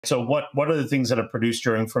So what are the things that are produced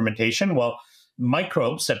during fermentation? Well,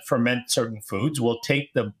 microbes that ferment certain foods will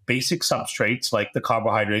take the basic substrates like the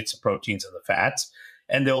carbohydrates, the proteins, and the fats,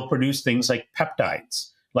 and they'll produce things like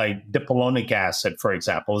peptides. Like dipolonic acid, for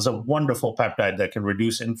example, is a wonderful peptide that can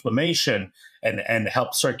reduce inflammation and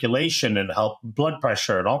help circulation and help blood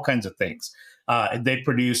pressure and all kinds of things. They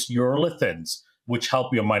produce urolithins, which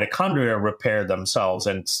help your mitochondria repair themselves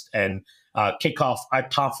and kick off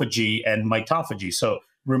autophagy and mitophagy. So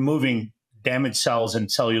removing damaged cells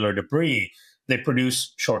and cellular debris. They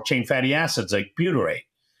produce short chain fatty acids like butyrate,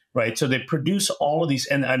 right? So they produce all of these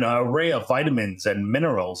and an array of vitamins and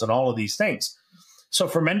minerals and all of these things. So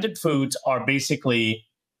fermented foods are basically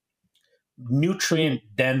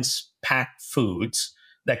nutrient-dense packed foods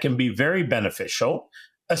that can be very beneficial,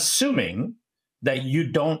 assuming that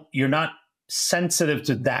you're not sensitive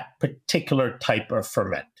to that particular type of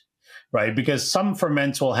ferment, right? Because some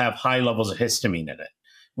ferments will have high levels of histamine in it,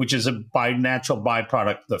 which is a natural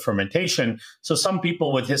byproduct of the fermentation. So some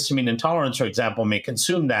people with histamine intolerance, for example, may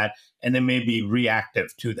consume that and they may be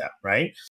reactive to them, right?